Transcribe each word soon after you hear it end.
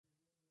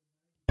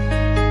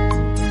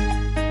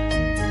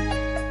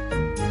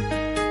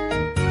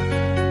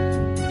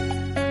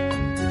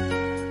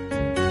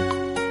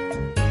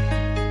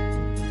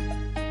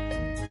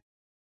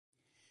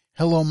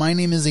Hello, my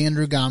name is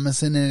Andrew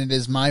Gomison, and it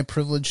is my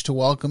privilege to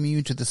welcome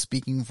you to the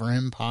Speaking for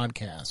Him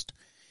podcast.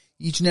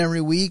 Each and every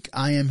week,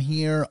 I am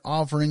here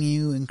offering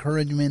you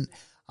encouragement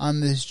on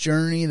this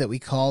journey that we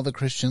call the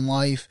Christian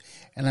life,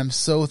 and I'm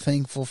so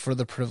thankful for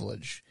the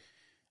privilege.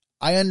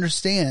 I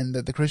understand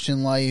that the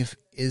Christian life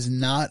is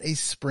not a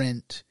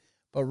sprint,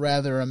 but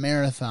rather a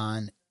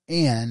marathon,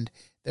 and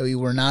that we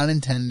were not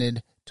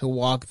intended to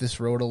walk this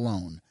road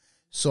alone.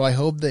 So I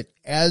hope that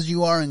as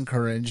you are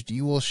encouraged,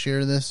 you will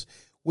share this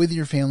with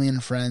your family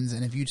and friends.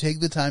 And if you take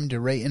the time to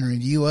rate and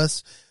review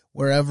us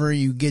wherever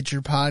you get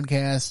your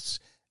podcasts,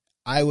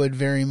 I would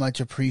very much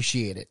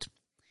appreciate it.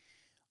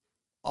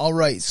 All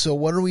right, so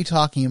what are we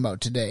talking about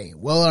today?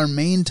 Well, our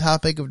main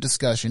topic of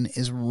discussion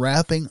is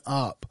wrapping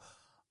up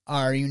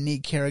our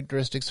Unique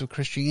Characteristics of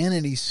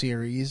Christianity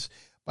series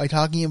by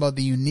talking about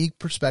the unique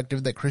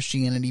perspective that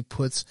Christianity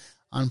puts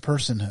on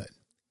personhood.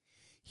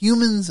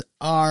 Humans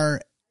are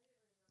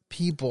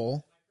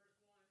people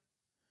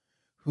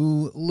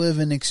who live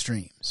in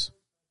extremes.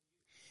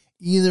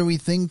 Either we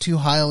think too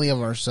highly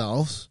of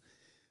ourselves,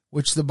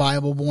 which the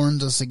Bible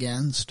warns us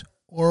against,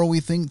 or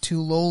we think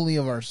too lowly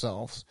of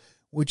ourselves,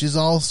 which is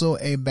also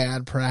a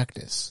bad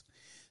practice.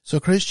 So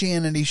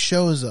Christianity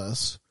shows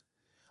us,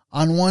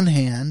 on one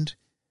hand,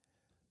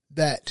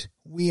 that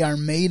we are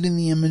made in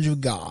the image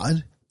of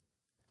God,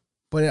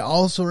 but it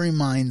also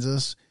reminds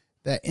us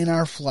that in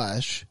our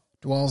flesh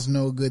dwells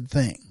no good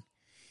thing.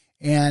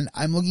 And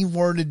I'm looking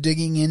forward to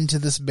digging into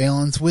this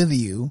balance with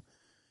you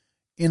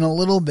in a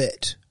little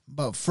bit.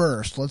 But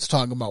first, let's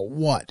talk about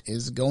what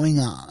is going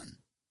on.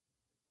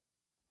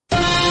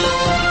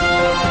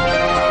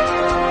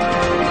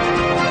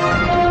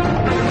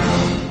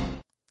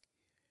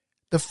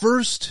 The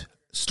first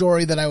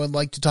story that I would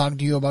like to talk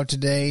to you about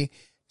today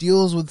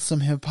deals with some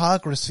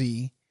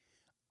hypocrisy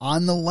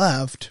on the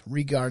left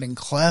regarding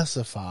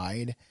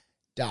classified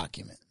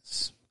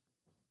documents.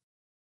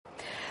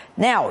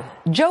 Now,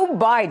 Joe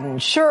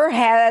Biden sure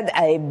had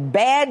a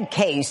bad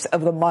case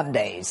of the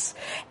Mondays.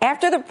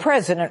 After the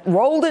president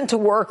rolled into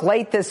work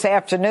late this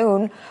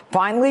afternoon,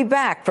 finally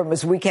back from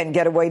his weekend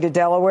getaway to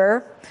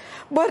Delaware.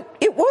 But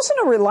it wasn't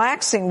a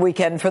relaxing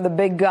weekend for the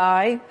big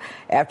guy.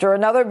 After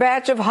another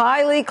batch of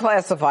highly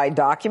classified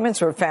documents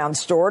were found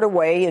stored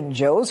away in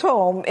Joe's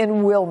home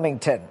in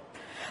Wilmington.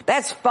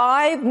 That's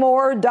 5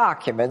 more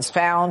documents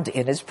found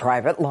in his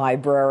private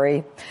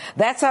library.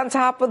 That's on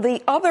top of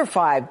the other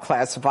 5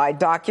 classified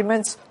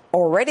documents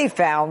already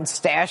found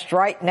stashed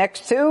right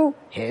next to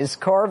his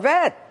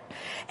Corvette.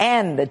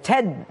 And the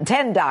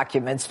 10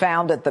 documents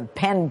found at the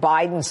Penn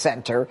Biden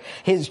Center,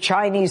 his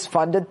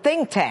Chinese-funded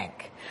think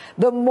tank.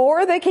 The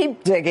more they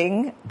keep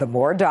digging, the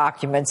more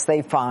documents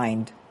they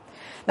find.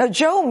 Now,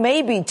 Joe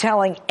may be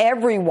telling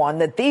everyone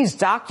that these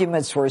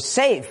documents were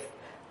safe,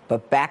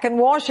 but back in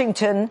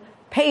Washington,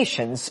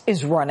 patience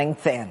is running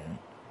thin.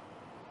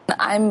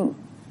 I'm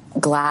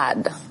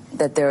glad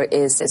that there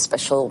is a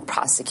special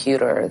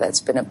prosecutor that's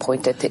been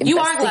appointed to investigate. You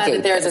are glad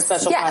that there is a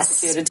special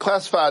prosecutor.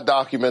 Classified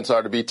documents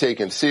are to be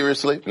taken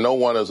seriously. No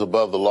one is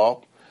above the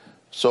law.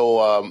 So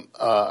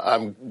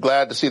I'm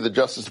glad to see the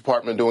Justice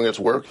Department doing its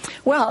work.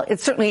 Well,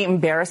 it's certainly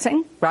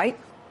embarrassing, right?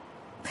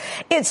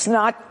 It's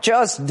not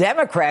just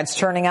Democrats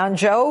turning on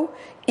Joe.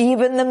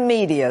 Even the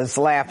media's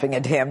laughing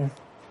at him.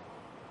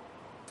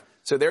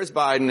 So there's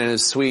Biden and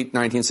his sweet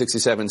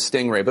 1967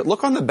 Stingray. But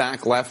look on the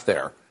back left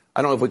there.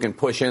 I don't know if we can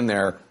push in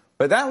there,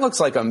 but that looks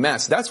like a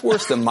mess. That's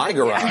worse than my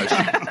garage.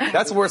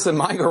 That's worse than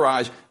my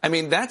garage. I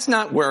mean, that's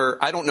not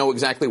where, I don't know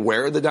exactly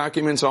where the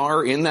documents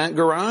are in that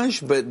garage,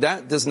 but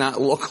that does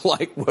not look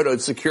like what a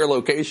secure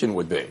location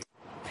would be.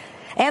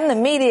 And the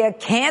media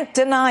can't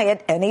deny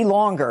it any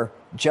longer.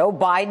 Joe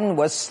Biden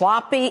was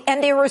sloppy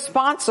and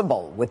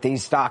irresponsible with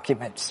these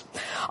documents.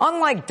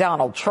 Unlike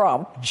Donald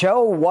Trump,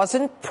 Joe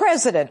wasn't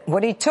president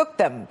when he took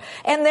them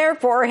and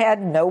therefore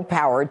had no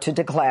power to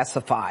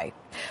declassify.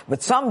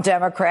 But some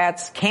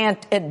Democrats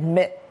can't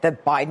admit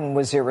that Biden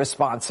was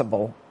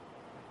irresponsible.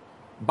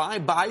 By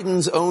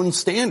Biden's own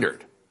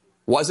standard,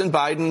 wasn't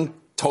Biden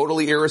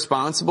totally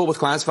irresponsible with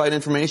classified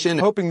information?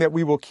 Hoping that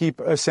we will keep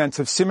a sense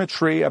of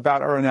symmetry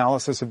about our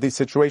analysis of these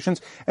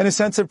situations and a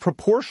sense of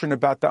proportion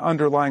about the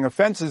underlying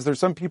offenses. There's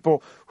some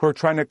people who are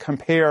trying to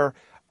compare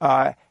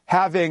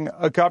having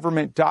a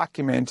government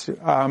document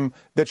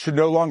that should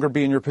no longer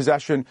be in your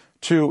possession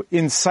to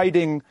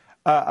inciting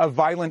a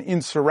violent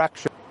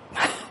insurrection.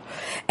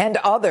 And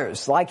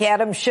others, like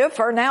Adam Schiff,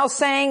 are now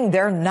saying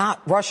they're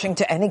not rushing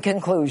to any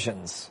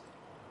conclusions.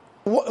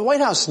 The White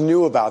House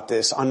knew about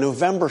this on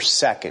November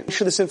 2nd.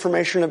 Should this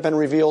information have been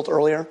revealed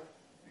earlier?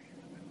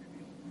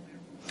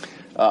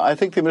 I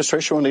think the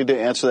administration will need to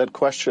answer that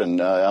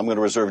question. I'm going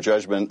to reserve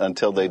judgment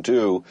until they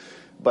do.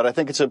 But I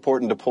think it's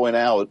important to point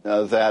out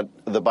that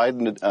the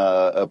Biden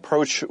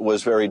approach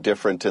was very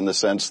different in the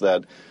sense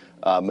that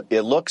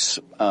it looks,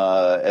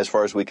 as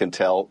far as we can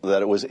tell,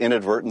 that it was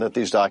inadvertent that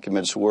these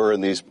documents were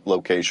in these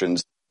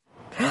locations.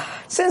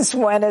 Since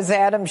when has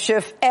Adam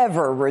Schiff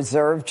ever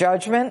reserved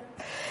judgment?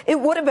 It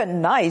would have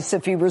been nice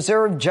if he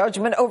reserved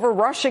judgment over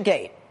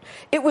Russiagate.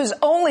 It was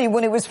only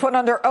when he was put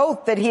under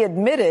oath that he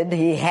admitted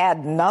he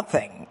had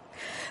nothing.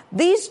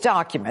 These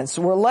documents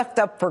were left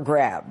up for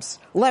grabs,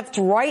 left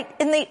right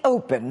in the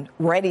open,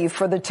 ready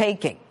for the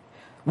taking.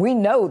 We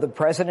know the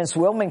president's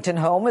Wilmington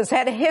home has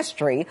had a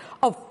history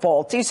of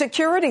faulty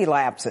security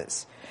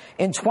lapses.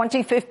 In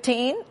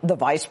 2015, the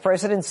vice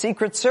president's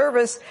Secret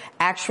Service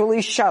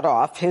actually shut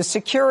off his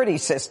security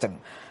system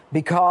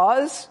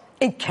because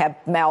it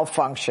kept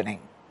malfunctioning.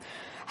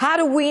 How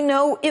do we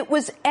know it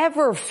was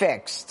ever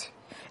fixed?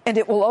 And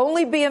it will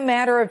only be a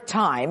matter of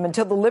time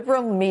until the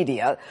liberal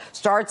media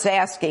starts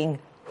asking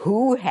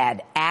who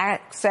had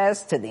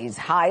access to these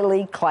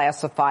highly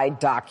classified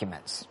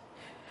documents.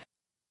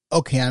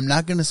 Okay, I'm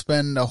not going to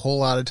spend a whole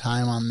lot of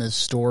time on this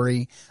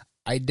story.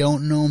 I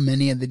don't know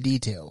many of the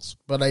details,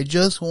 but I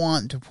just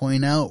want to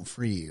point out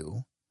for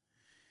you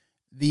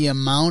the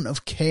amount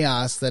of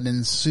chaos that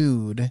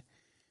ensued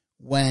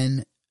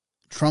when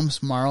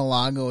Trump's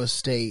Mar-a-Lago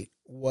estate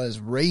was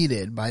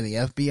raided by the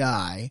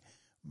FBI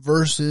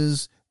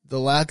versus the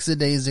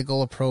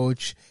lackadaisical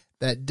approach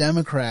that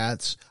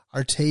Democrats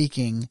are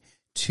taking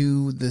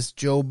to this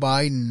Joe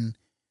Biden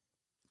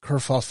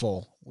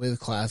kerfuffle with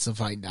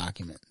classified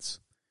documents.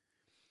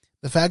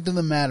 The fact of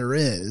the matter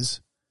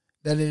is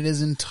that it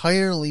is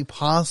entirely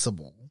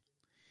possible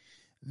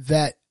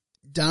that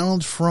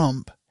Donald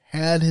Trump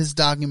had his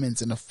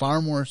documents in a far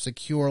more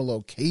secure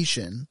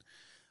location,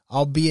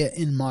 albeit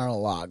in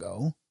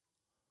Mar-a-Lago,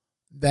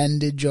 than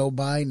did Joe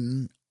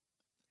Biden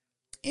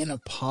in a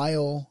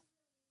pile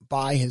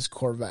by his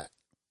Corvette.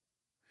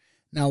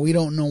 Now, we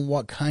don't know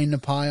what kind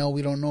of pile.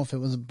 We don't know if it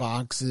was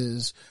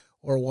boxes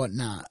or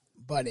whatnot,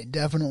 but it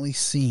definitely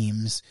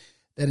seems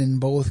that in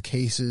both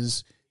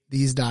cases,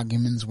 these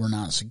documents were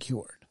not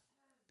secured.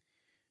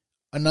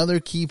 Another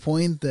key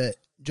point that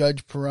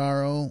Judge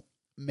Peraro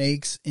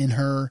makes in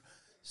her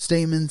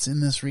statements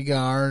in this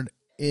regard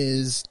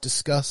is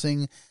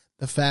discussing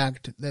the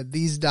fact that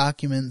these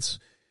documents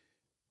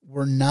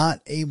were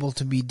not able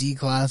to be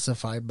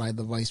declassified by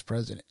the vice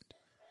president.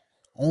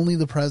 Only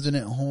the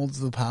president holds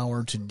the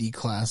power to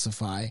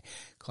declassify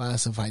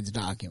classified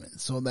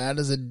documents. So that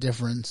is a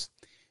difference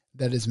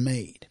that is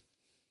made.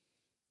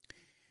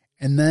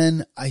 And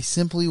then I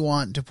simply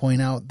want to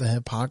point out the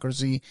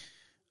hypocrisy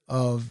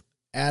of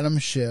Adam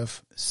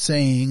Schiff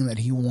saying that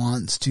he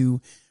wants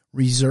to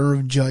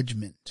reserve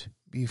judgment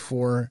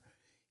before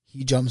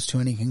he jumps to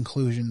any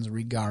conclusions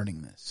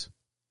regarding this.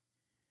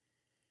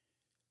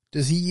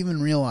 Does he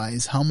even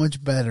realize how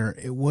much better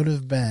it would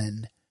have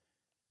been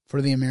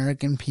for the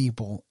American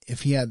people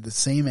if he had the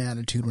same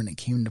attitude when it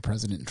came to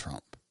President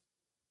Trump?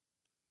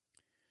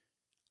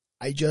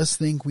 I just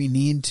think we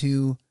need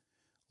to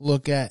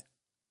look at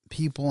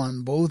people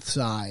on both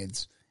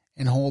sides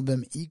and hold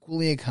them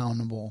equally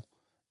accountable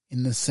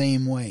in the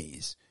same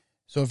ways.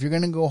 So if you're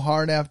going to go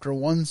hard after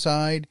one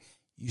side,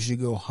 you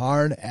should go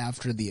hard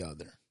after the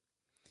other.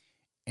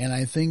 And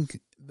I think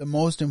the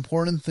most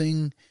important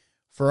thing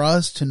for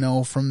us to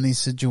know from these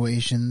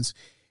situations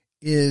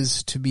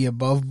is to be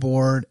above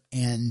board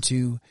and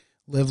to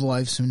live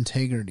life's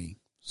integrity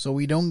so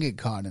we don't get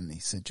caught in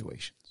these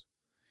situations.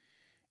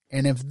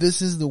 And if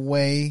this is the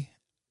way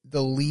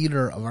the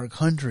leader of our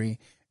country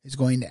is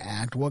going to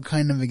act, what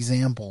kind of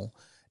example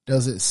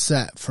does it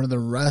set for the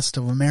rest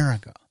of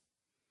America?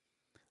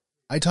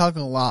 I talk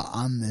a lot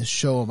on this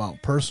show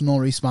about personal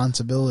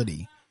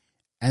responsibility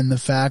and the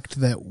fact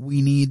that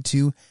we need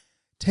to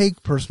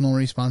take personal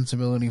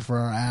responsibility for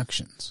our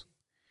actions.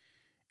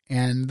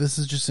 And this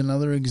is just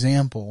another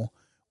example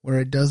where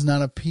it does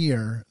not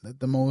appear that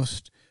the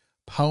most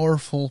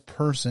powerful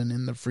person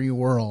in the free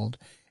world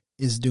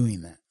is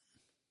doing that.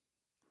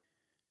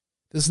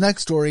 This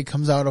next story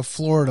comes out of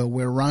Florida,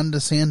 where Ron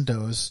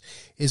DeSantis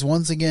is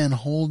once again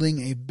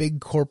holding a big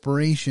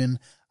corporation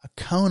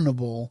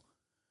accountable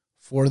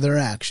for their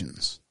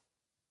actions.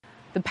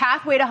 The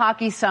Pathway to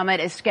Hockey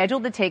Summit is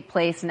scheduled to take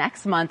place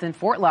next month in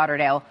Fort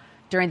Lauderdale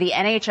during the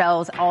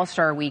NHL's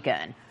All-Star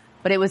Weekend.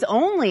 But it was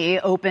only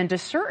open to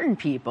certain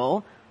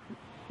people,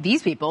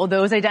 these people,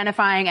 those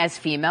identifying as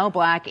female,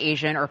 Black,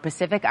 Asian, or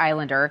Pacific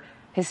Islander,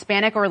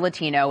 Hispanic or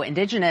Latino,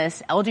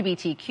 Indigenous,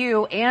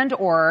 LGBTQ, and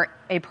or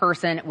a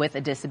person with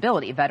a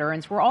disability.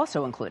 Veterans were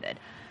also included.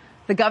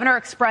 The governor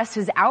expressed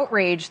his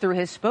outrage through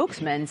his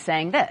spokesman,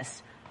 saying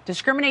this: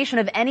 discrimination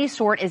of any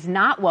sort is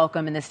not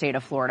welcome in the state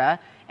of Florida,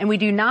 and we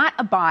do not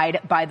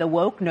abide by the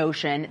woke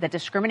notion that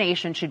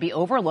discrimination should be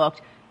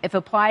overlooked if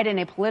applied in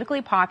a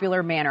politically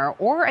popular manner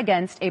or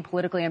against a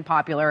politically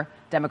unpopular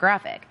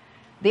demographic.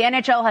 The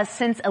NHL has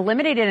since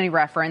eliminated any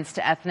reference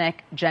to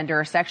ethnic,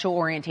 gender, sexual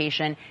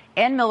orientation,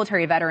 and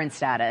military veteran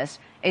status.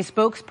 A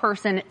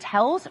spokesperson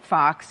tells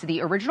Fox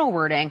the original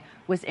wording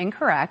was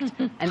incorrect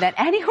and that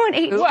anyone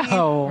 18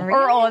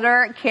 or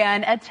older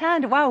can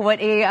attend. Wow, what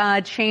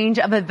a change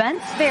of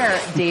events there,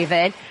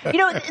 David. You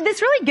know,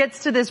 this really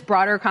gets to this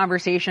broader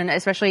conversation,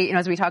 especially, you know,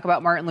 as we talk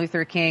about Martin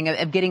Luther King,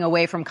 of getting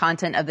away from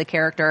content of the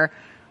character.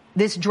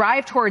 This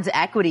drive towards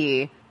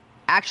equity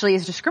actually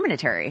is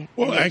discriminatory.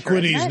 Well,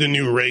 equity is the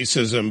new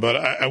racism, but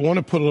I want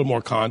to put a little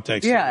more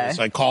context to this.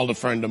 I called a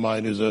friend of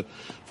mine who's a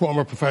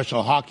former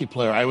professional hockey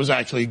player. I was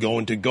actually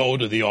going to go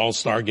to the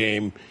All-Star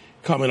game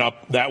coming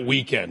up that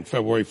weekend,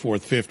 February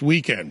 4th, 5th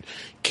weekend.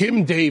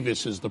 Kim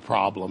Davis is the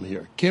problem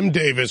here. Kim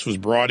Davis was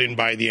brought in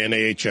by the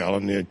NHL,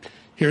 and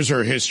here's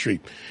her history.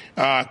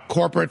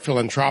 Corporate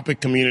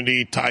philanthropic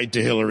community tied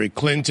to Hillary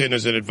Clinton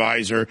as an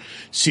advisor,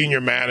 senior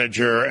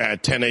manager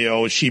at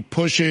 10AO. She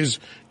pushes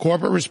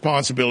corporate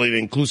responsibility and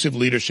inclusive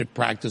leadership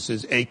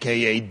practices,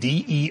 aka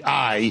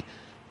DEI,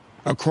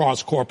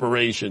 across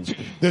corporations.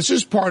 This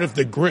is part of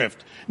the grift.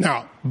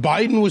 Now,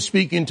 Biden was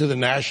speaking to the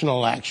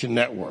National Action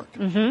Network,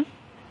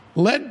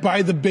 led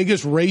by the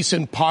biggest race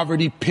and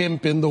poverty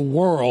pimp in the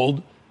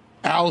world,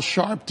 Al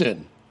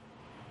Sharpton.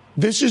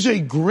 This is a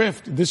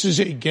grift. This is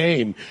a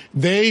game.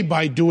 They,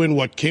 by doing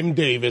what Kim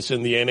Davis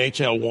and the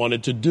NHL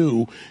wanted to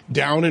do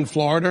down in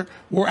Florida,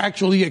 were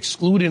actually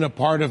excluding a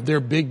part of their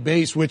big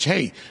base, which,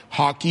 hey,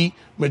 hockey,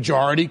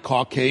 majority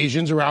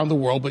Caucasians around the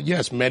world, but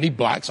yes, many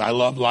blacks. I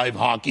love live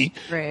hockey.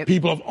 Right.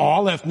 People of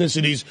all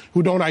ethnicities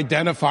who don't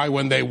identify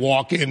when they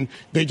walk in.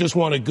 They just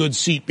want a good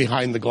seat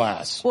behind the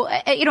glass. Well,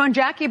 and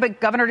Jackie, but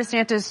Governor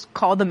DeSantis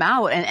called them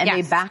out and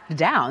they backed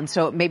down.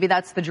 So maybe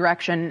that's the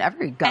direction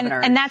every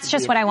governor. And that's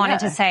just what I wanted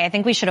to say. I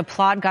think we should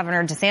applaud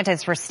Governor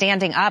DeSantis for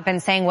standing up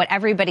and saying what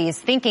everybody is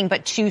thinking,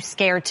 but too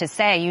scared to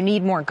say. You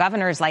need more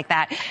governors like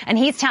that. And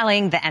he's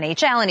telling the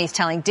NHL and he's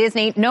telling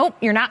Disney, nope,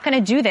 you're not going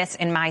to do this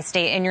in my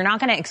state and you're not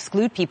going to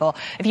exclude people.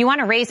 If you want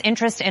to raise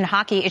interest in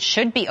hockey, it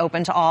should be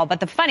open to all. But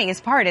the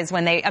funniest part is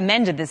when they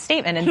amended this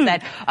statement and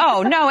said,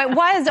 oh, no, it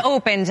was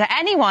open to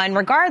anyone,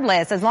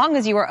 regardless, as long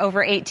as you were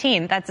over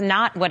 18. That's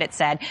not what it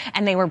said.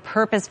 And they were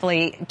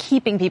purposefully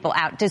keeping people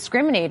out,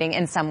 discriminating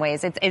in some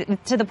ways.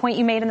 It's to the point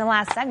you made in the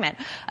last segment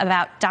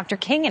about Dr.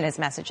 King and his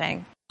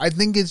messaging. I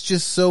think it's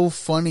just so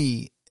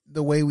funny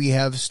the way we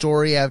have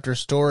story after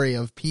story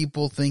of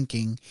people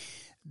thinking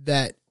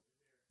that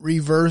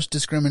reverse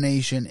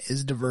discrimination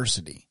is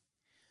diversity.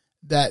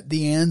 That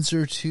the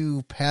answer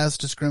to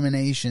past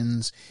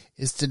discriminations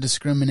is to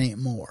discriminate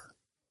more.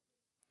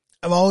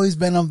 I've always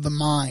been of the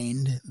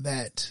mind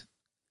that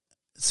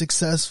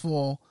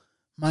successful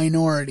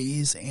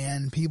minorities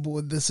and people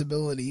with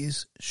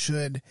disabilities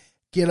should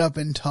get up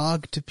and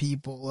talk to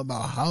people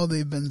about how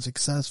they've been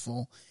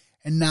successful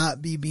and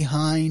not be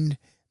behind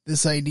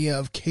this idea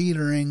of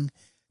catering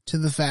to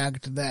the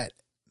fact that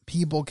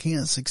people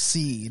can't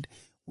succeed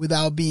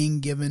without being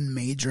given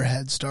major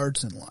head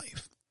starts in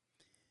life.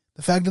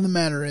 The fact of the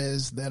matter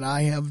is that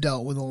I have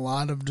dealt with a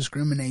lot of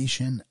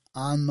discrimination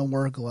on the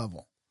work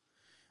level.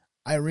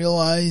 I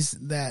realize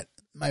that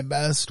my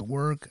best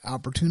work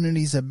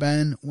opportunities have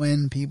been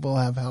when people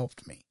have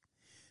helped me.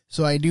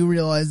 So I do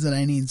realize that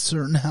I need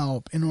certain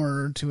help in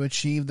order to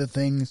achieve the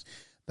things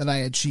that I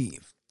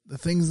achieve. The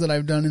things that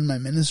I've done in my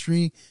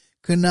ministry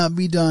could not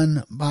be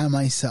done by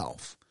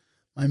myself.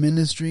 My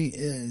ministry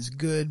is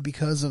good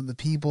because of the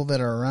people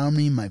that are around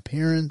me, my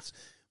parents,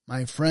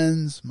 my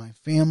friends, my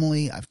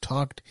family. I've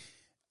talked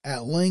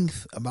at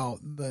length about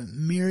the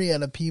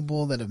myriad of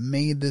people that have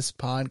made this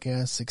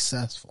podcast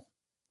successful.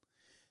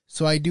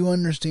 So I do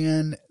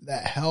understand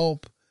that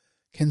help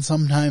can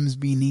sometimes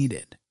be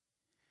needed.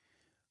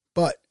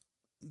 But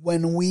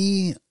when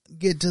we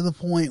get to the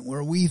point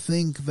where we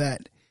think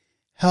that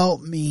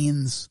help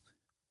means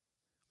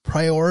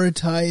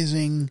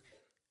prioritizing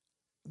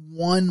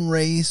one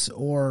race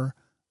or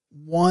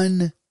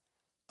one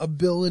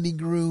ability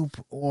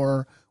group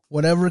or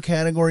whatever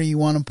category you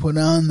want to put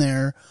on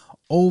there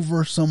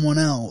over someone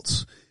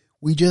else,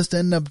 we just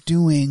end up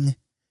doing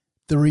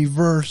the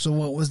reverse of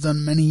what was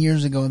done many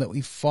years ago that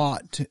we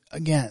fought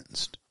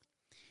against.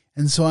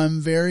 And so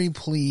I'm very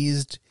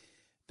pleased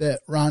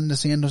that Ron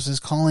DeSantis is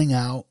calling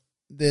out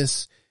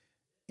this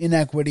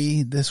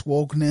inequity, this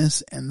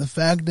wokeness, and the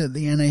fact that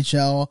the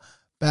NHL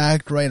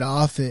backed right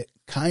off it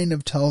kind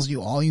of tells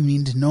you all you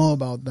need to know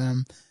about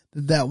them,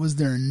 that was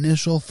their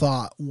initial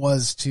thought,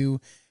 was to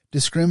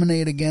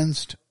discriminate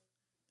against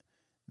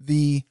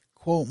the,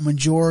 quote,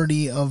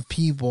 majority of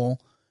people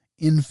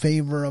in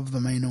favor of the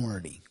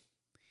minority.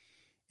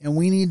 And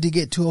we need to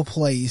get to a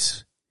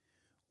place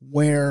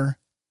where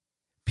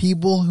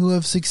people who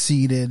have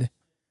succeeded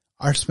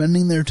are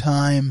spending their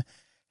time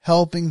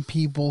helping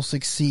people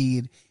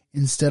succeed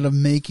instead of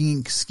making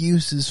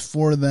excuses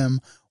for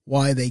them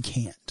why they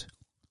can't.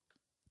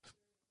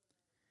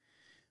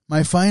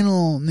 My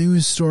final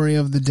news story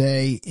of the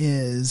day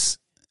is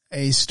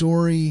a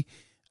story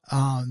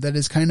that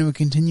is kind of a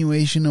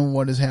continuation of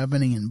what is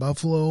happening in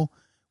Buffalo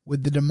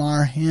with the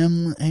Damar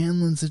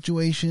Hamlin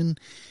situation.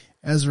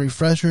 As a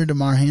refresher,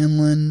 Damar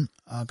Hamlin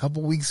a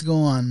couple weeks ago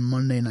on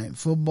Monday Night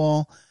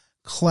Football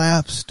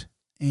collapsed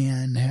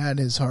and had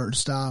his heart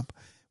stop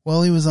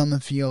while he was on the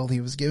field.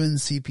 He was given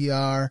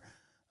CPR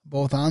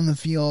both on the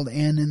field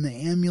and in the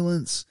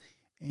ambulance,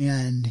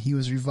 and he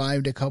was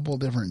revived a couple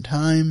different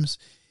times.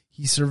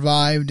 He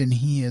survived and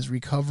he is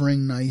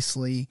recovering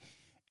nicely.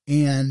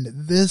 And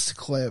this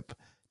clip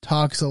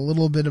talks a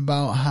little bit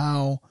about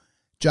how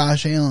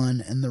Josh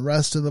Allen and the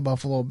rest of the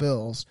Buffalo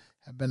Bills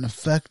have been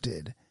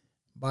affected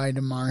by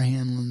Damar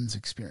Hamlin's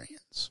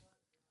experience.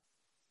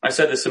 I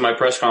said this in my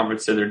press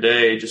conference the other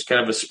day, just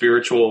kind of a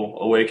spiritual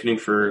awakening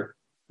for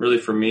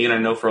me, and I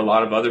know for a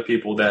lot of other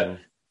people that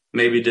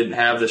maybe didn't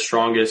have the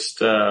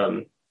strongest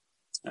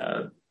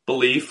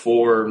belief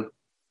or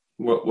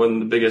one of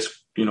the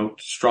biggest,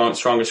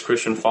 strongest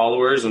Christian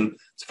followers, and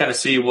to kind of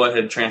see what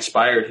had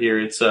transpired here.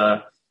 It's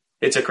a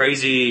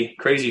crazy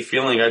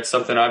feeling. It's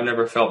something I've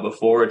never felt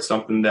before. It's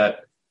something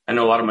that I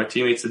know a lot of my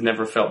teammates had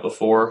never felt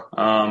before.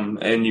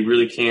 And you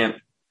really can't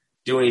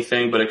do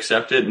anything but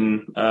accept it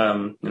and,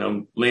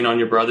 lean on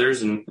your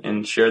brothers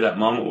and share that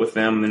moment with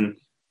them. And,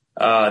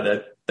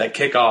 that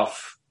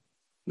kickoff,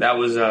 that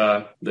was,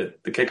 the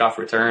kickoff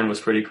return was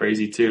pretty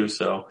crazy too.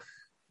 So,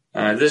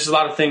 there's a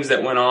lot of things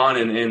that went on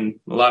and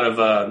a lot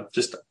of,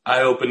 just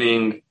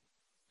eye-opening,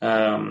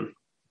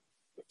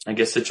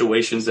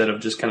 situations that have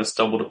just kind of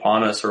stumbled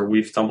upon us, or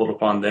we've stumbled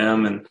upon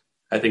them. And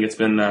I think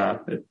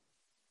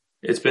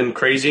it's been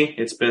crazy.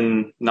 It's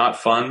been not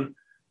fun,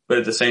 but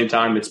at the same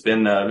time, it's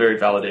been very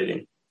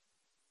validating.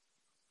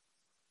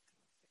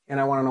 And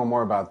I want to know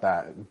more about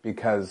that,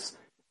 because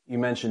you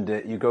mentioned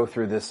it. You go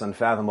through this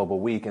unfathomable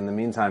week. In the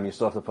meantime, you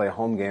still have to play a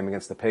home game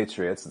against the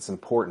Patriots. It's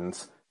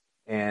important.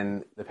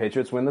 And the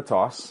Patriots win the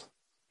toss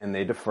and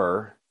they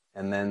defer.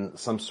 And then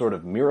some sort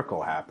of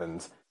miracle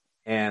happens.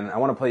 And I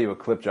want to play you a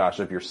clip, Josh,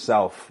 of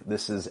yourself.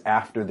 This is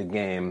after the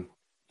game,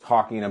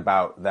 talking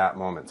about that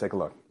moment. Take a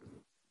look.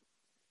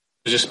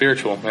 It was just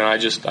spiritual, and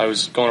I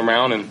was going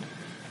around and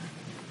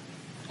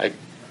I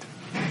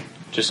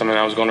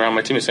was going around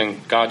my team saying,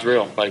 God's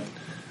real. Like,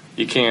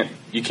 you can't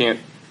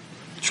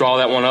draw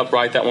that one up,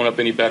 write that one up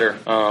any better.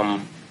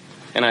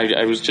 And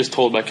I was just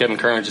told by Kevin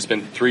Kern, it's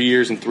been 3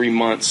 years and 3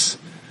 months.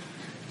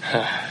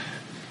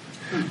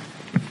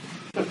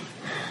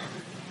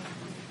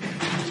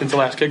 Since the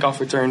last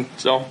kickoff return,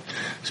 so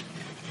it's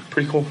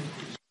pretty cool.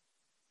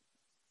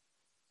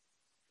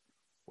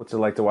 What's it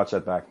like to watch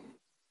that back?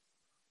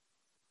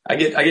 I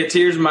get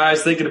tears in my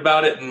eyes thinking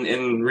about it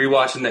and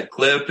rewatching that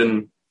clip,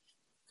 and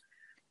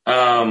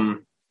I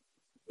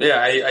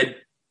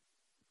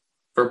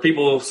for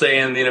people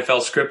saying the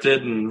NFL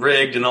scripted and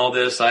rigged and all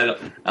this, I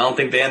don't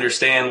think they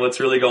understand what's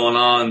really going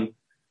on.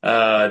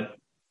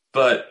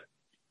 But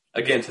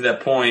again, to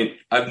that point,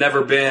 I've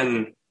never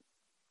been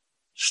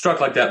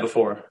struck like that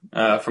before,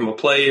 from a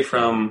play,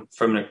 from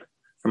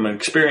an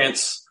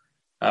experience,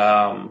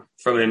 from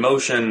an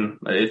emotion.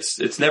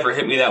 It's never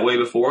hit me that way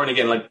before. And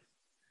again, like,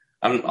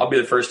 I'll be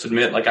the first to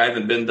admit, like, I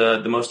haven't been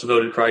the most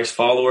devoted Christ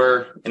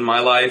follower in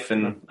my life.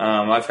 And,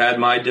 I've had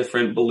my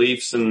different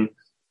beliefs and,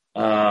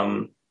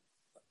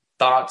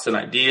 thoughts and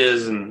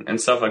ideas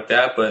and stuff like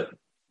that. But,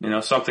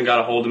 something got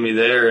a hold of me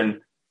there,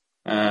 and,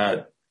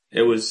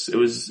 it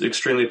was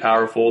extremely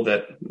powerful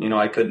that,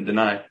 I couldn't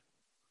deny.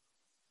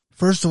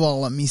 First of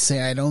all, let me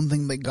say I don't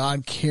think that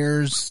God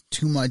cares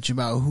too much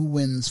about who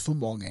wins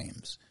football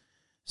games.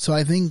 So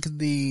I think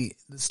the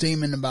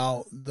statement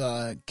about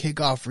the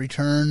kickoff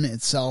return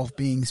itself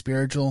being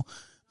spiritual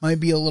might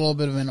be a little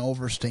bit of an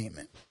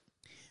overstatement.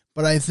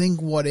 But I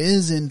think what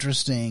is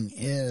interesting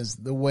is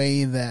the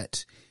way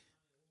that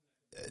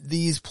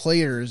these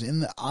players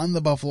on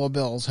the Buffalo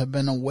Bills have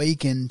been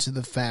awakened to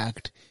the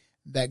fact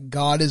that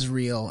God is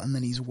real and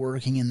that he's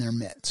working in their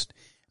midst.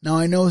 Now,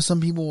 I know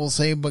some people will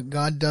say, but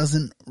God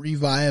doesn't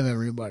revive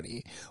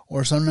everybody,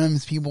 or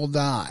sometimes people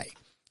die.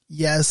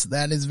 Yes,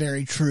 that is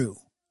very true.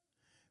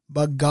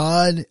 But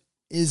God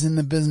is in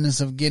the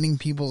business of getting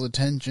people's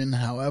attention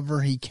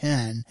however he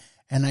can,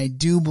 and I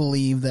do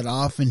believe that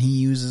often he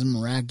uses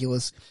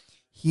miraculous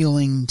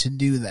healing to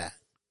do that.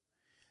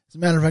 As a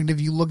matter of fact, if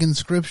you look in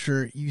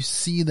Scripture, you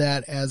see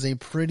that as a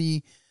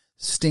pretty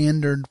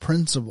standard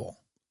principle.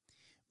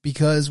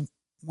 Because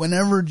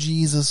whenever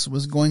Jesus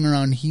was going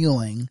around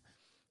healing,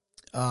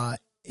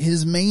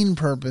 his main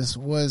purpose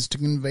was to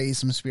convey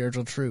some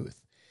spiritual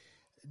truth.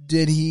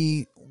 Did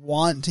he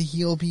want to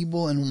heal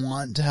people and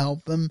want to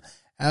help them?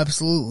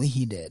 Absolutely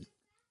he did.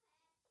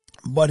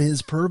 But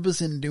his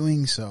purpose in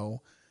doing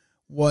so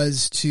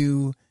was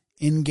to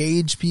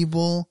engage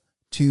people,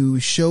 to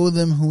show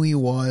them who he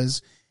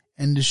was,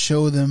 and to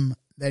show them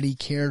that he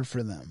cared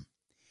for them.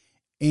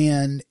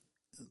 And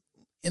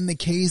in the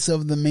case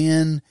of the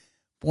man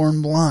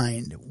born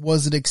blind,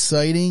 was it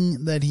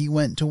exciting that he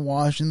went to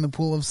wash in the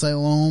pool of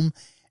Siloam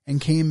and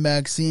came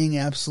back seeing?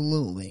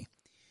 Absolutely.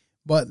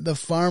 But the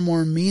far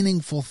more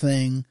meaningful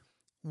thing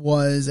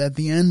was at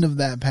the end of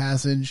that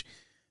passage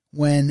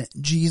when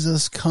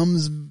Jesus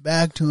comes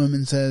back to him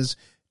and says,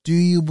 "Do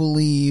you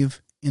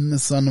believe in the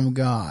Son of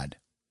God?"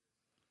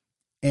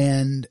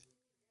 And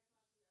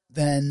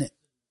then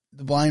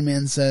the blind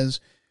man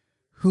says,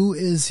 "Who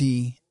is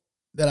he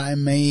that I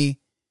may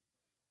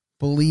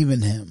believe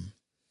in him?"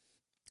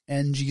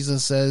 And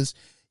Jesus says,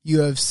 "You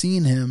have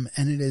seen him,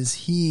 and it is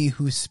he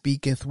who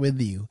speaketh with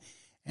you."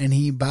 And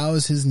he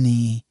bows his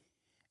knee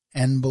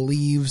and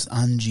believes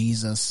on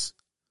Jesus.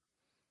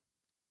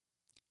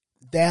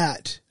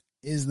 That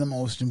is the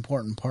most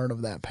important part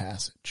of that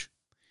passage.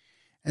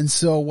 And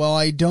so while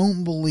I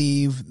don't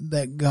believe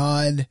that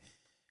God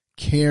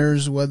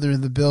cares whether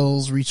the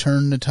Bills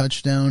return the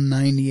touchdown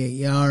 98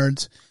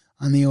 yards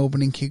on the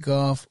opening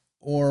kickoff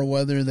or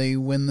whether they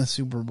win the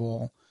Super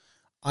Bowl.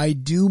 I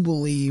do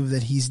believe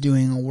that he's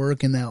doing a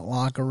work in that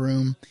locker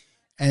room,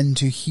 and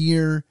to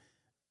hear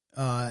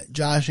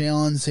Josh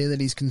Allen say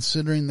that he's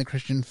considering the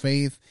Christian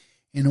faith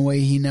in a way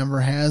he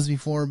never has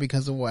before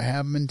because of what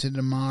happened to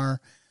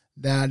DeMar,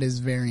 that is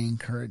very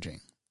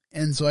encouraging.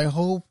 And so I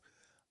hope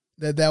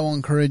that will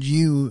encourage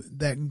you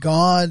that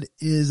God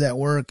is at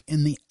work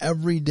in the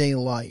everyday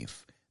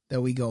life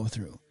that we go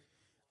through.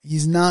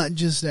 He's not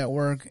just at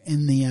work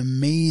in the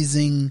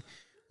amazing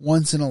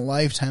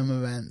once-in-a-lifetime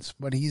events,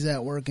 but he's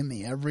at work in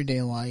the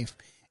everyday life,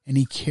 and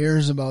he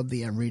cares about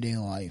the everyday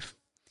life.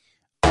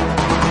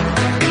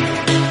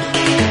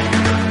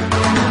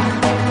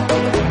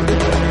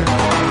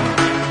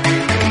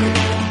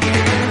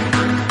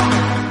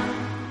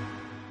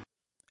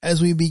 As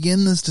we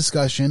begin this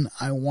discussion,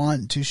 I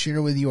want to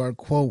share with you our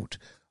quote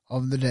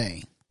of the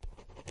day.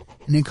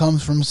 And it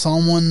comes from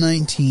Psalm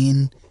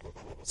 119,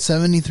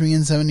 73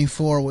 and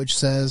 74, which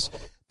says,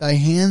 "Thy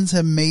hands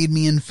have made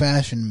me and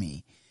fashioned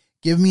me.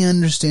 Give me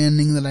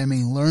understanding that I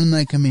may learn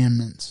thy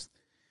commandments.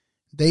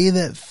 They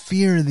that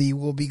fear thee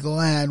will be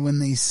glad when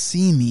they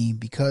see me,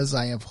 because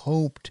I have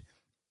hoped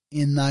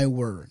in thy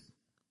word."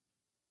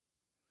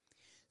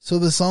 So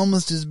the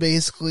psalmist is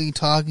basically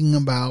talking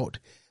about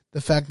the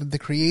fact that the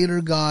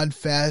Creator God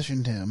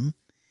fashioned him.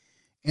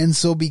 And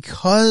so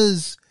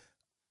because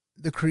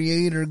the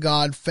Creator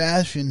God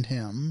fashioned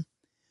him,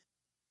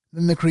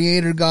 then the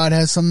Creator God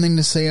has something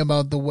to say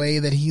about the way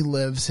that he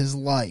lives his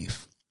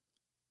life.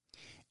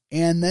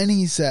 And then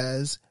he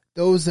says,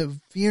 those that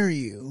fear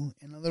you,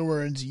 in other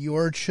words,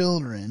 your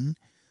children,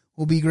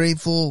 will be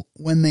grateful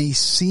when they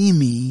see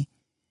me,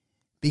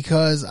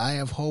 because I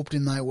have hoped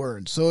in thy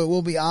word. So it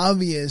will be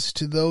obvious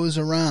to those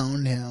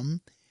around him,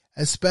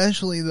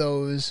 especially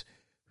those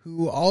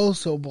who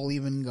also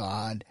believe in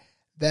God,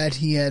 that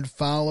he had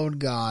followed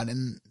God,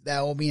 and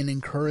that will be an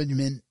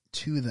encouragement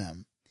to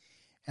them.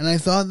 And I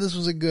thought this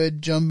was a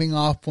good jumping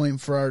off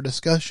point for our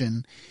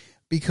discussion,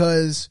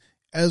 because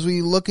as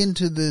we look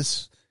into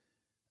this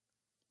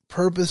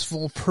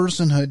purposeful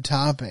personhood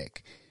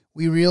topic,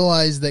 we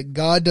realize that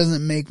God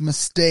doesn't make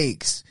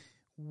mistakes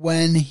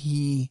when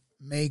he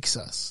makes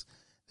us,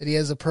 that he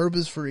has a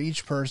purpose for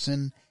each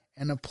person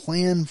and a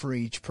plan for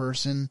each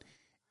person.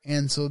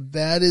 And so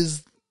that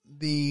is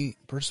the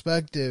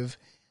perspective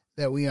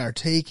that we are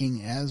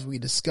taking as we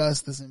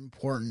discuss this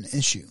important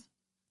issue.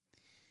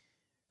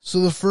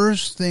 So the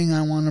first thing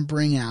I want to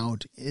bring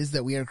out is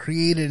that we are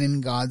created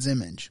in God's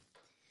image.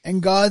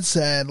 And God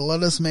said,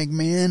 "Let us make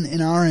man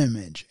in our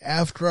image,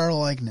 after our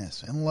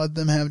likeness, and let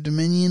them have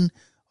dominion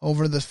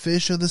over the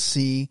fish of the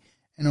sea,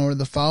 and over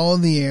the fowl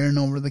of the air, and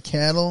over the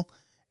cattle,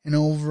 and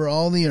over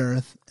all the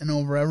earth, and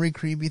over every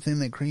creepy thing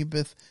that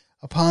creepeth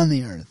upon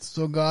the earth."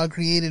 So God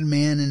created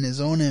man in his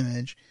own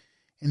image.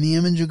 In the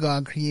image of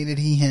God created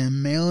he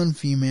him, male and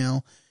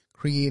female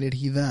created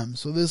he them.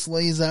 So this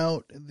lays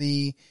out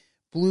the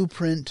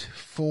blueprint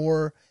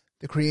for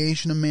the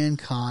creation of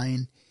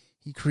mankind.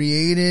 He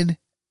created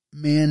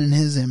man in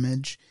his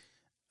image.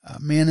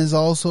 Man is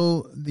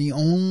also the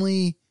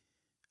only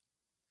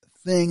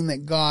thing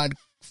that God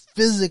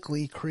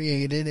physically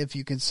created, if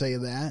you could say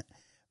that,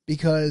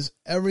 because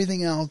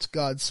everything else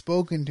God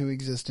spoke into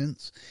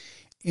existence.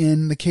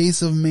 In the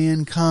case of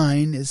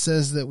mankind, it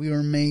says that we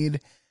were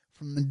made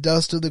from the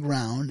dust of the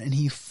ground, and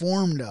he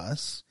formed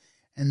us,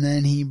 and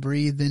then he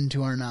breathed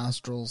into our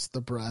nostrils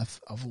the breath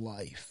of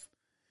life.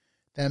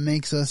 That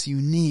makes us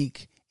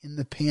unique in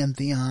the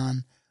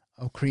pantheon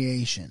of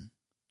creation.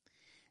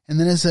 And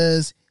then it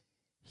says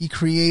he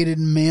created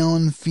male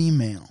and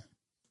female.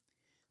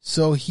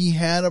 So he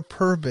had a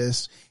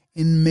purpose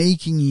in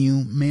making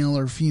you male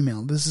or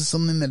female. This is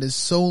something that is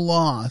so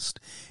lost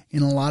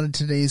in a lot of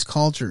today's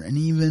culture. And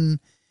even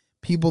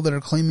people that are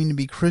claiming to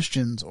be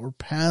Christians or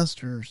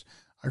pastors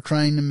are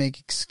trying to make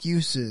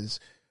excuses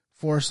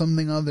for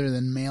something other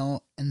than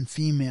male and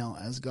female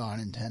as God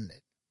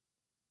intended.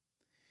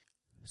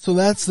 So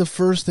that's the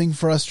first thing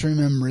for us to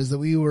remember, is that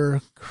we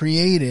were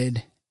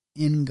created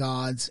in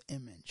God's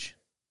image.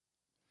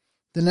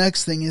 The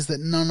next thing is that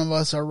none of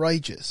us are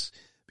righteous.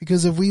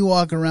 Because if we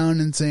walk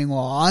around and saying,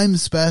 well, I'm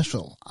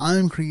special,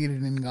 I'm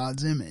created in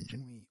God's image,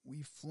 and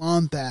we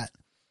flaunt that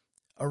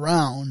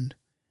around,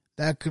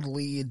 that could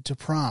lead to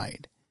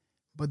pride.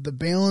 But the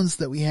balance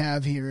that we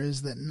have here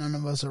is that none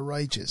of us are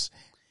righteous.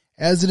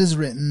 As it is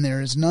written,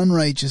 there is none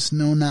righteous,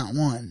 no, not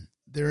one.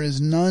 There is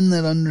none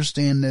that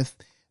understandeth,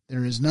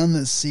 there is none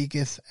that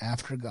seeketh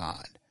after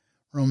God.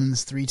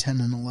 Romans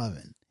 3:10 and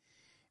 11.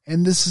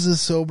 And this is a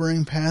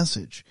sobering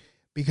passage,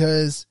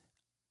 because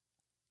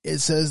it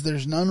says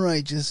there's none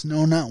righteous,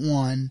 no, not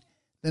one.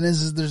 Then it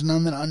says there's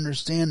none that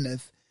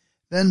understandeth.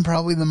 Then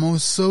probably the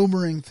most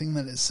sobering thing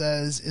that it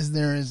says is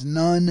there is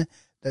none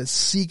that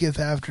seeketh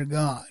after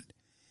God.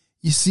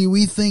 You see,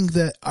 we think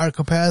that our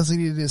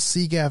capacity to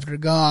seek after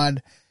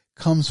God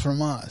comes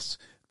from us,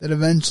 that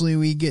eventually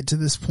we get to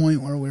this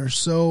point where we're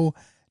so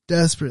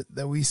desperate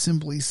that we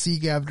simply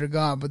seek after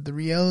God. But the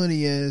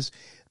reality is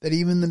that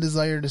even the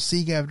desire to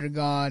seek after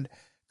God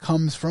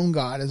comes from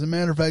God. As a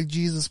matter of fact,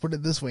 Jesus put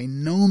it this way,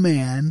 no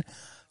man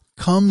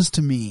comes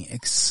to me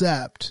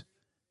except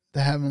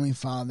the Heavenly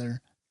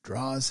Father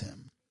draws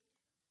him.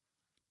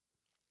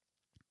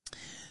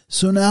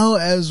 So now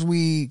as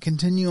we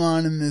continue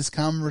on in this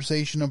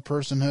conversation of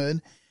personhood,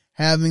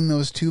 having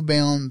those two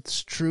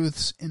balanced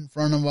truths in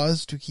front of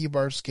us to keep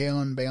our scale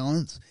in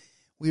balance,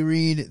 we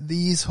read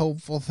these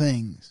hopeful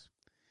things.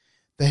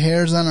 The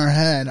hairs on our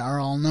head are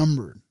all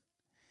numbered.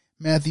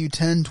 Matthew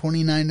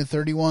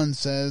 10:29-31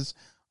 says,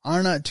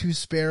 Are not 2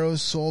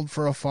 sparrows sold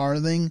for a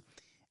farthing,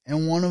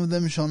 and one of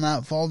them shall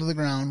not fall to the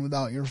ground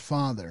without your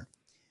Father?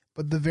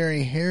 But the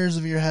very hairs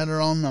of your head are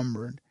all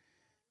numbered.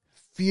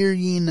 Fear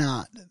ye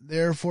not,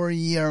 therefore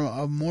ye are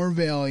of more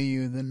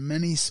value than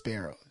many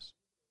sparrows.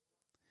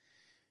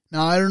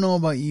 Now, I don't know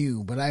about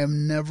you, but I have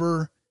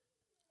never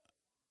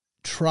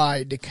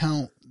tried to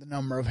count the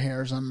number of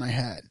hairs on my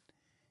head.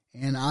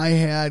 And I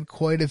had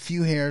quite a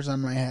few hairs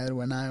on my head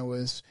when I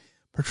was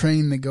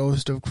portraying the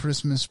ghost of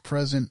Christmas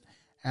Present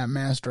at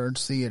Master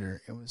Arts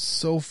Theater. It was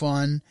so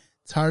fun.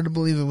 It's hard to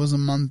believe it was a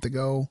month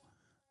ago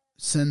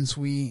since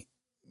we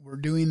were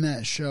doing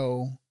that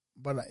show,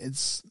 but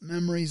it's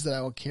memories that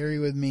I will carry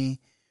with me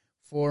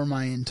for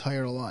my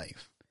entire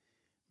life.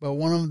 But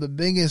one of the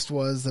biggest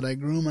was that I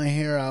grew my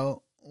hair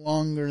out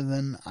longer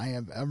than I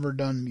have ever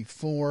done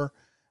before.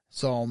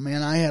 So,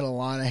 man, I had a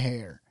lot of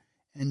hair.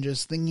 And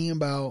just thinking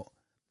about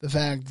the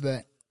fact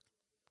that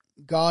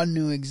God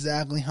knew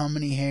exactly how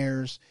many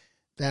hairs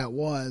that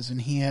was,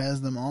 and he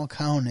has them all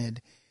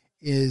counted,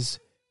 is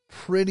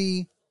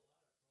pretty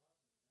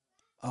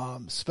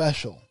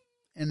special.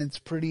 And it's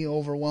pretty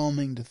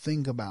overwhelming to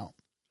think about.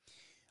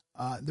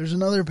 There's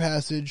another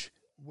passage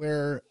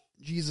where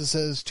Jesus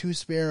says 2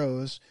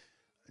 sparrows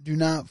do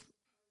not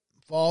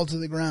fall to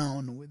the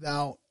ground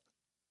without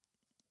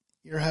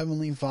your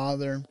Heavenly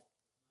Father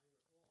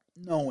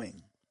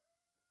knowing.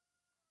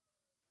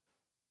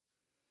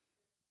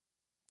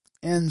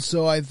 And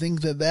so I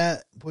think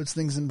that puts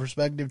things in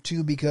perspective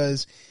too,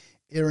 because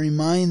it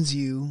reminds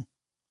you,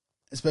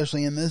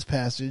 especially in this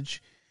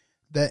passage,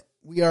 that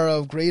we are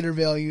of greater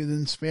value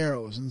than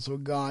sparrows. And so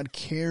God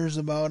cares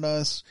about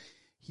us.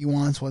 He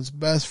wants what's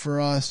best for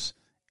us.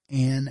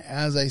 And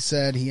as I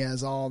said, he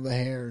has all the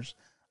hairs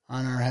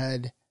on our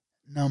head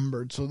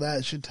numbered. So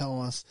that should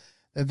tell us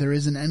that there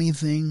isn't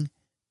anything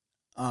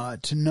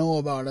to know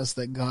about us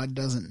that God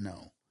doesn't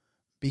know.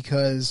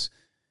 Because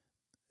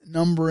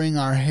numbering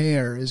our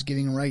hair is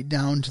getting right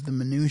down to the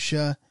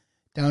minutia,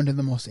 down to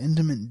the most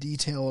intimate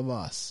detail of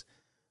us.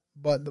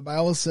 But the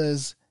Bible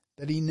says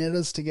that he knit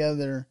us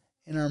together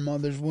in our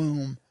mother's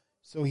womb.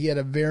 So he had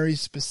a very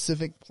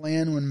specific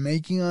plan when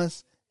making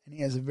us, and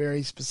he has a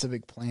very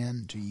specific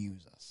plan to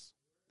use us.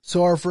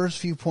 So our first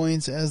few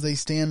points as they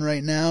stand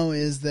right now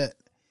is that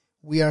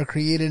we are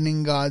created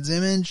in God's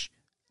image.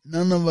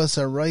 None of us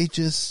are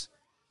righteous.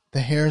 The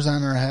hairs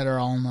on our head are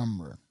all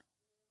numbered.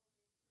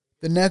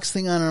 The next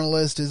thing on our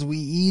list is we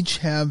each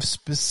have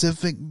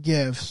specific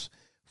gifts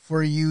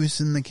for use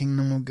in the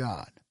kingdom of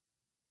God.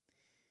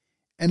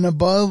 And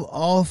above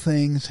all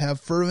things, have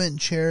fervent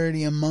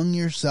charity among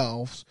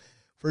yourselves,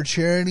 for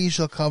charity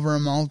shall cover a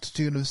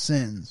multitude of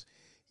sins.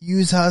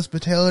 Use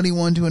hospitality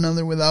one to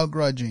another without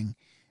grudging.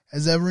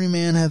 As every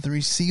man hath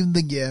received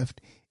the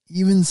gift,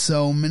 even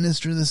so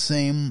minister the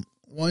same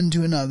one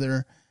to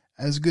another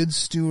as good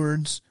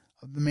stewards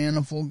of the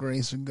manifold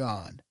grace of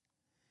God.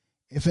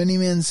 If any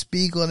man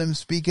speak, let him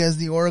speak as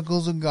the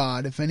oracles of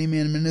God. If any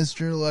man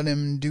minister, let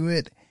him do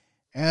it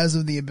as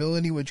of the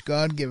ability which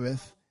God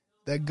giveth,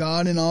 that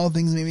God in all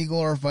things may be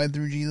glorified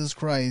through Jesus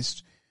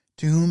Christ,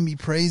 to whom be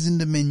praise and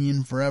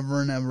dominion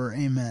forever and ever.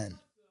 Amen.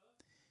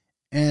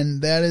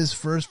 And that is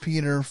 1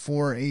 Peter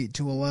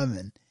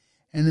 4:8-11.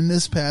 And in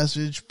this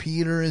passage,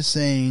 Peter is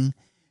saying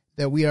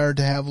that we are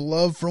to have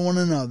love for one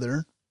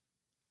another,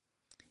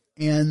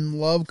 and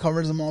love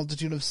covers a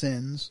multitude of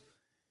sins.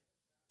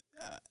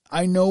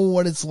 I know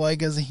what it's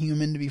like as a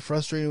human to be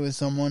frustrated with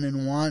someone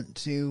and want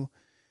to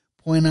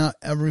point out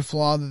every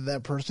flaw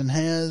that person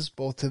has,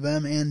 both to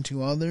them and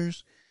to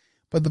others.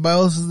 But the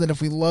Bible says that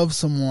if we love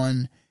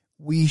someone,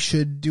 we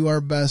should do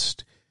our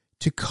best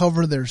to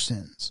cover their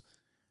sins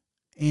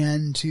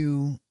and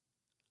to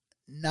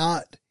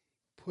not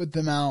put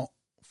them out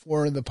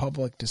for the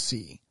public to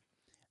see.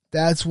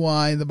 That's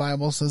why the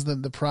Bible says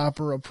that the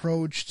proper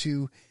approach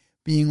to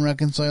being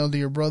reconciled to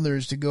your brother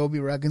is to go be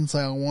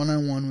reconciled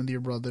one-on-one with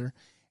your brother.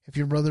 If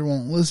your brother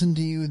won't listen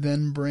to you,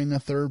 then bring a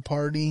third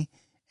party.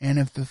 And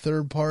if the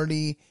third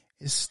party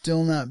is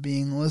still not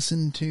being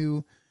listened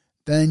to,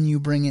 then you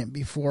bring it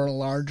before a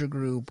larger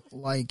group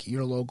like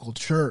your local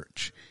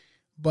church.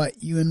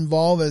 But you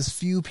involve as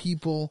few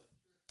people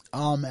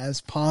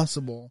as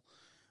possible.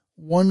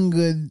 One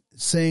good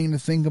saying to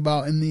think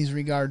about in these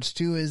regards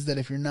too is that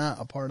if you're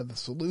not a part of the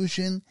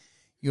solution,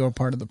 you're a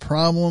part of the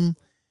problem.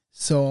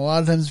 So a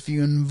lot of times if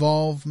you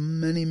involve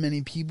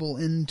many people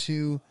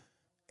into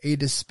a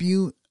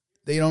dispute,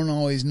 they don't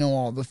always know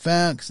all the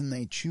facts and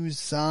they choose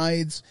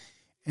sides,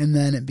 and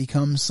then it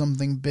becomes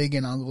something big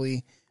and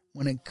ugly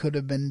when it could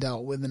have been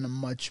dealt with in a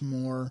much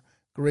more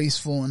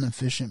graceful and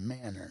efficient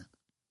manner.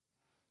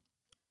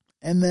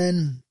 And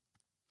then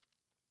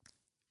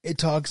it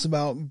talks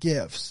about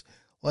gifts,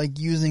 like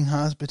using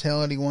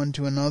hospitality one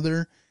to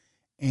another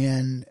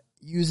and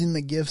using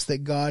the gifts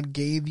that God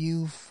gave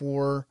you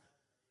for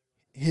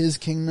his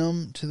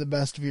kingdom to the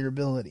best of your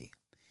ability.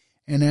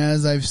 And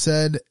as I've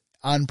said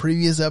on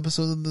previous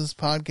episodes of this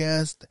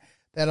podcast,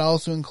 that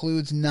also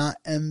includes not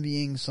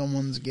envying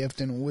someone's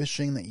gift and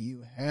wishing that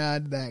you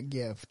had that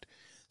gift.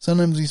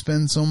 Sometimes we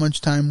spend so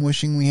much time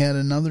wishing we had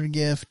another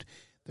gift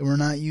that we're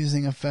not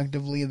using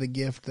effectively the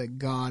gift that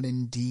God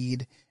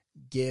indeed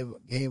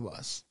gave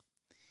us.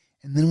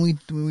 And then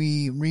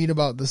we read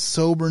about the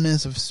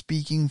soberness of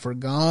speaking for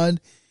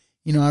God.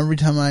 You know, every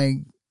time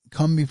I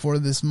come before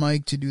this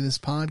mic to do this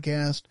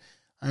podcast,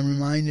 I'm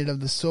reminded of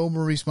the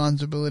sober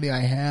responsibility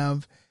I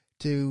have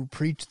to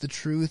preach the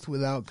truth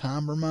without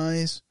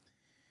compromise.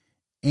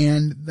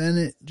 And then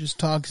it just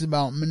talks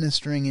about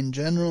ministering in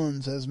general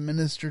and says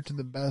minister to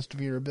the best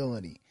of your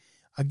ability.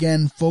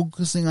 Again,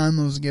 focusing on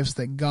those gifts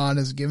that God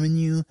has given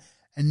you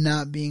and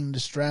not being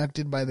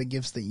distracted by the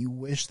gifts that you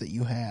wish that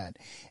you had.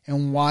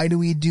 And why do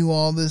we do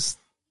all this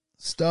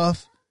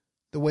stuff?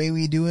 The way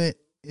we do it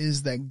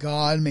is that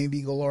God may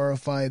be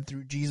glorified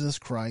through Jesus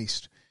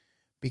Christ,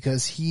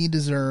 because he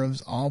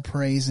deserves all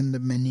praise and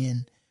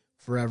dominion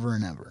forever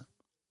and ever.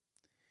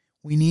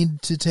 We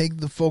need to take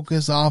the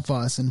focus off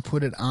us and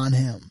put it on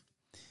him,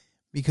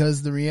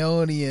 because the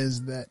reality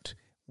is that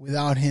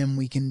without him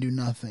we can do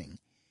nothing.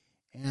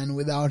 And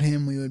without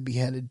him we would be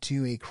headed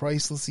to a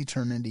Christless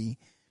eternity,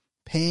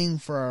 paying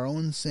for our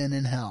own sin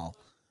in hell,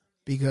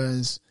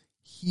 because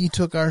he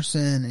took our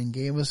sin and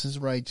gave us his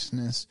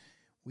righteousness.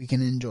 We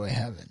can enjoy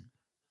heaven.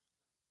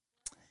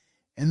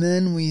 And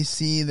then we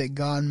see that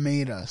God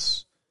made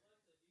us.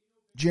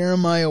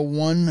 Jeremiah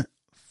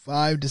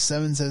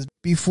 1:5-7 says,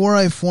 Before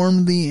I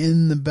formed thee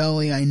in the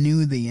belly I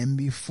knew thee, and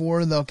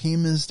before thou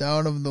camest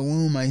out of the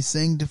womb I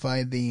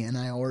sanctified thee, and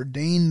I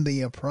ordained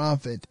thee a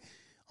prophet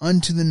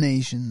unto the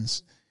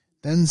nations.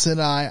 Then said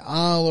I,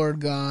 Ah,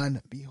 Lord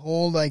God,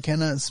 behold, I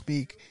cannot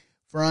speak,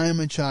 for I am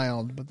a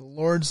child. But the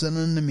Lord said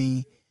unto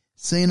me,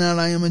 Say not,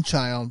 I am a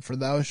child, for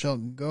thou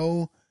shalt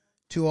go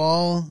to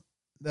all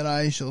that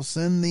I shall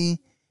send thee,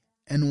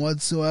 and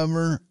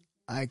whatsoever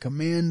I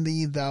command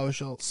thee, thou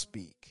shalt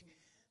speak.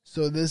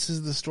 So this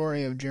is the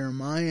story of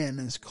Jeremiah, and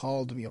is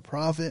called to be a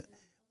prophet.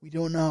 We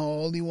don't know how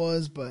old he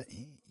was, but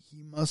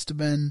he must have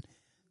been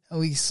at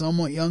least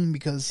somewhat young,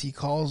 because he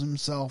calls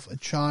himself a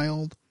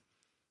child.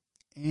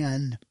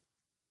 And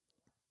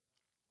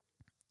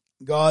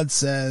God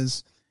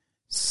says,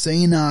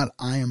 Say not,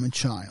 I am a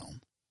child,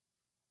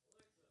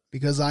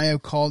 because I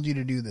have called you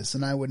to do this,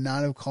 and I would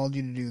not have called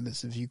you to do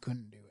this if you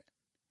couldn't do it.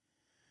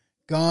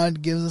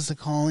 God gives us a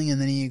calling, and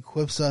then he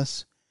equips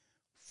us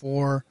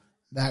for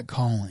that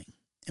calling,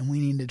 and we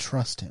need to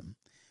trust him,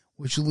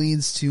 which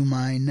leads to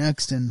my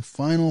next and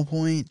final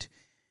point.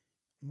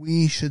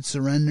 We should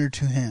surrender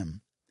to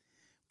him.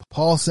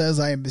 Paul says,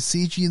 I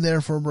beseech you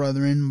therefore,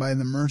 brethren, by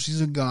the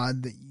mercies of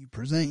God, that you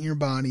present your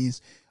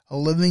bodies a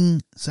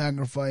living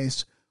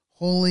sacrifice,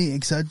 holy,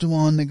 acceptable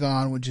unto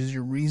God, which is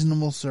your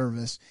reasonable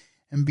service,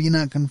 and be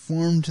not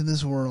conformed to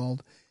this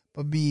world,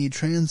 but be ye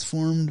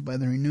transformed by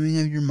the renewing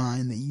of your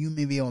mind, that you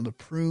may be able to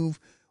prove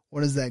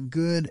what is that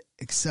good,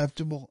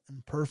 acceptable,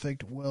 and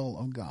perfect will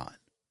of God.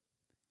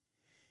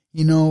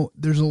 You know,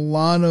 there's a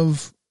lot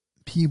of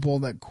people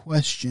that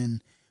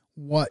question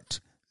what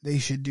they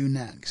should do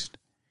next.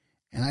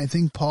 And I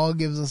think Paul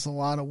gives us a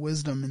lot of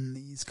wisdom in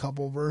these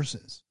couple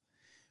verses.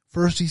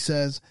 First he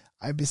says,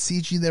 I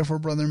beseech you therefore,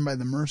 brethren, by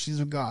the mercies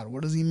of God.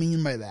 What does he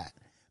mean by that?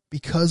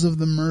 Because of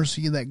the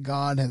mercy that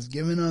God has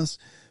given us,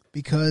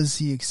 because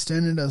he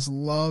extended us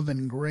love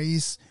and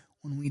grace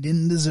when we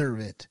didn't deserve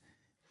it,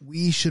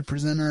 we should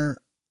present our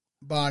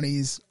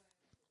bodies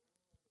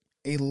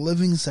a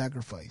living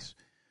sacrifice,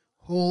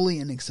 holy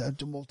and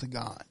acceptable to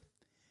God.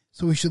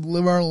 So we should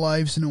live our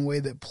lives in a way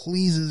that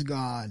pleases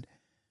God,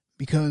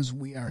 because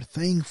we are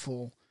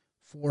thankful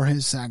for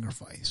his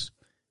sacrifice,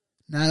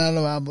 not out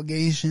of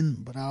obligation,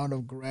 but out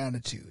of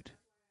gratitude.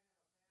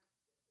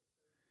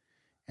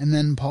 And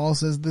then Paul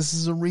says this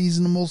is a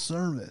reasonable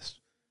service.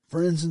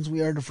 For instance,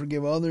 we are to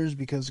forgive others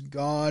because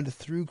God,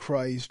 through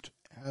Christ,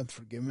 hath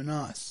forgiven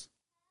us.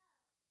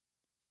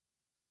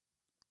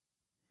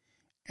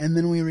 And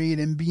then we read,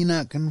 and be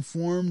not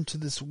conformed to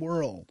this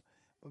world,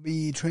 but be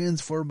ye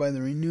transformed by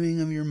the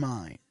renewing of your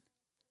mind.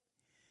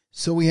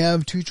 So we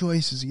have two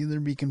choices: either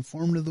be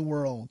conformed to the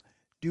world,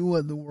 do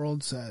what the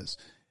world says,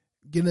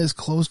 get as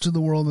close to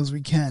the world as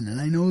we can. And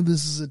I know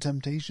this is a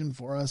temptation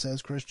for us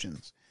as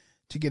Christians,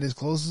 to get as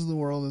close to the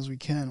world as we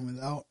can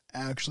without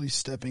actually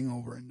stepping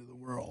over into the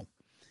world.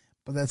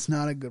 But that's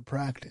not a good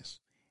practice.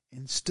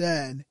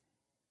 Instead,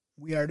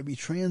 we are to be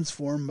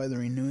transformed by the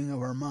renewing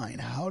of our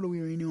mind. How do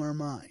we renew our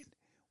mind?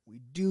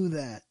 We do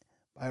that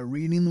by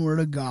reading the Word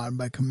of God,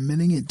 by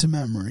committing it to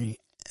memory,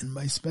 and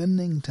by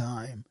spending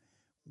time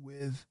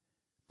with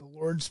the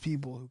Lord's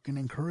people who can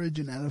encourage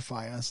and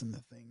edify us in the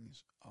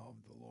things of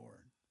the Lord.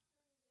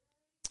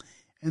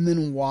 And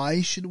then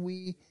why should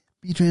we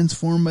be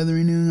transformed by the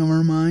renewing of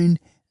our mind?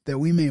 That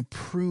we may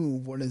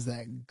prove what is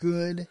that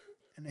good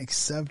and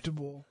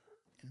acceptable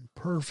and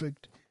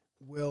perfect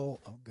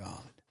will of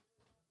God.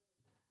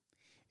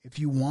 If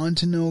you want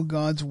to know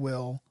God's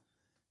will,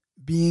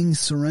 being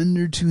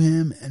surrendered to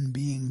Him and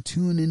being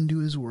tuned into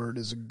His Word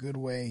is a good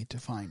way to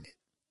find it.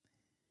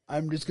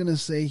 I'm just going to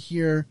say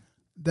here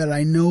that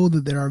I know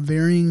that there are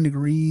varying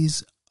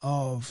degrees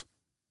of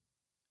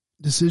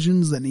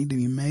decisions that need to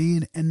be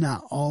made, and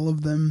not all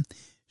of them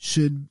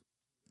should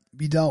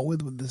be dealt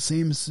with the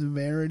same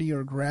severity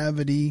or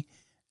gravity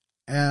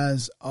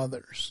as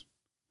others.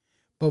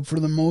 But for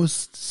the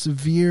most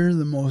severe,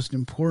 the most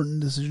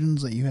important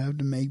decisions that you have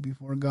to make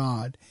before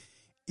God,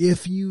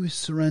 if you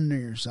surrender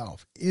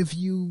yourself, if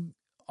you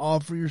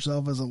offer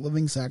yourself as a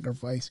living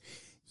sacrifice,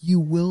 you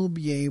will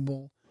be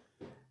able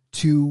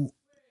to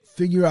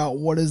figure out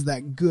what is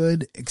that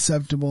good,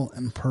 acceptable,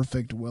 and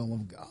perfect will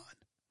of God.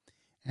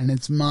 And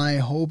it's my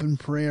hope and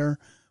prayer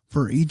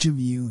for each of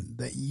you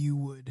that you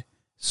would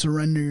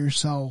surrender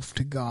yourself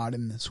to God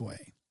in this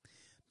way.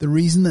 The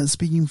reason that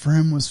Speaking for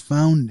Him was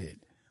founded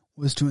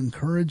was to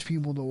encourage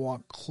people to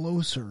walk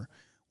closer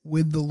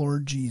with the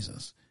Lord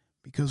Jesus.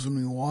 Because when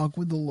we walk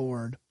with the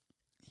Lord,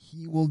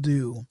 He will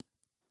do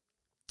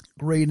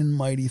great and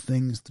mighty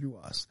things through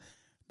us.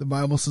 The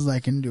Bible says, I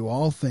can do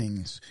all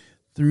things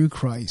through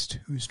Christ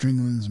who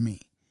strengthens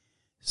me.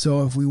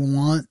 So if we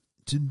want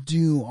to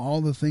do all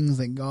the things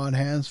that God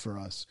has for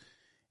us,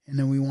 and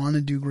then we want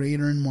to do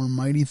greater and more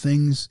mighty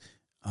things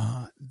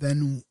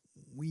than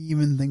we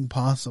even think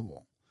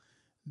possible,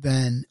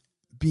 then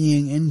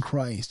being in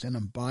Christ and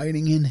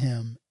abiding in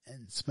Him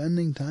and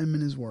spending time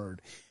in His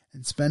Word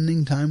and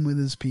spending time with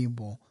His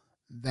people,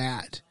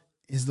 that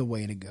is the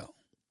way to go.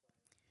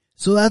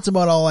 So that's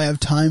about all I have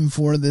time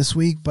for this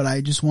week, but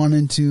I just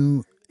wanted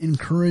to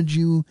encourage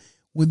you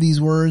with these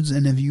words.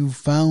 And if you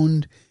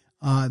found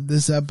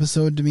this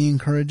episode to be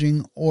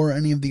encouraging, or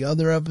any of the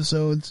other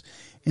episodes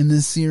in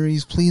this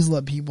series, please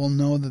let people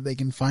know that they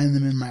can find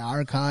them in my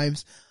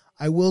archives.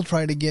 I will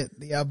try to get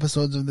the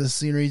episodes of this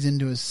series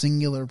into a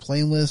singular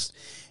playlist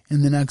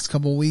in the next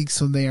couple weeks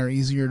so they are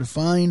easier to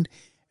find.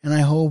 And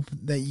I hope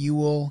that you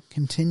will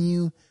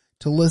continue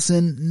to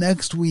listen.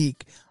 Next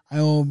week,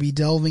 I will be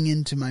delving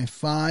into my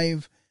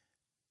 5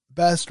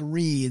 best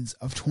reads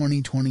of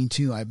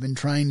 2022. I've been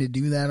trying to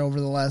do that over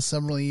the last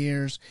several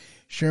years,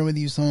 share with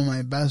you some of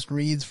my best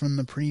reads from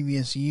the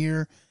previous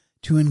year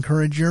to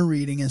encourage your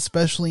reading,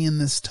 especially in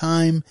this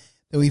time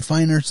that we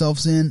find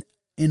ourselves in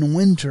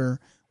winter,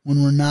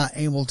 when we're not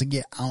able to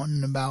get out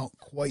and about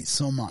quite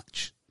so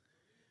much.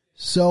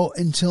 So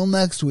until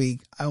next week,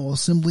 I will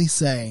simply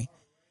say,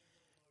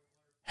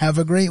 have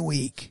a great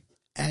week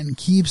and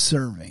keep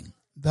serving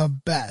the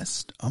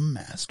best of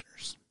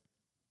masters.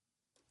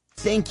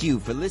 Thank you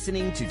for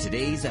listening to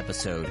today's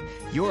episode.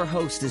 Your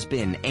host has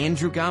been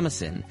Andrew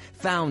Gomison,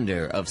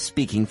 founder of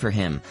Speaking for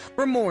Him.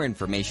 For more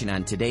information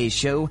on today's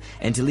show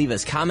and to leave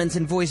us comments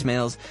and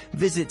voicemails,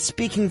 visit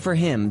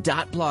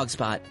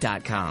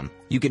speakingforhim.blogspot.com.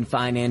 You can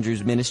find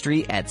Andrew's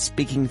ministry at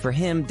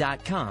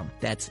speakingforhim.com.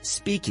 That's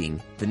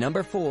speaking,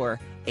 4,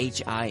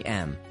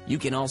 HIM. You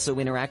can also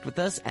interact with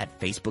us at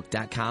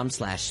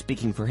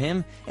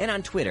facebook.com/speakingforhim and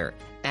on Twitter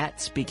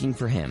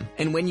 @speakingforhim.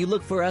 And when you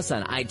look for us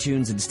on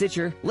iTunes and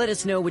Stitcher, let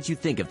us know what you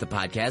think of the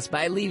podcast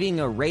by leaving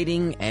a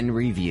rating and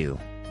review.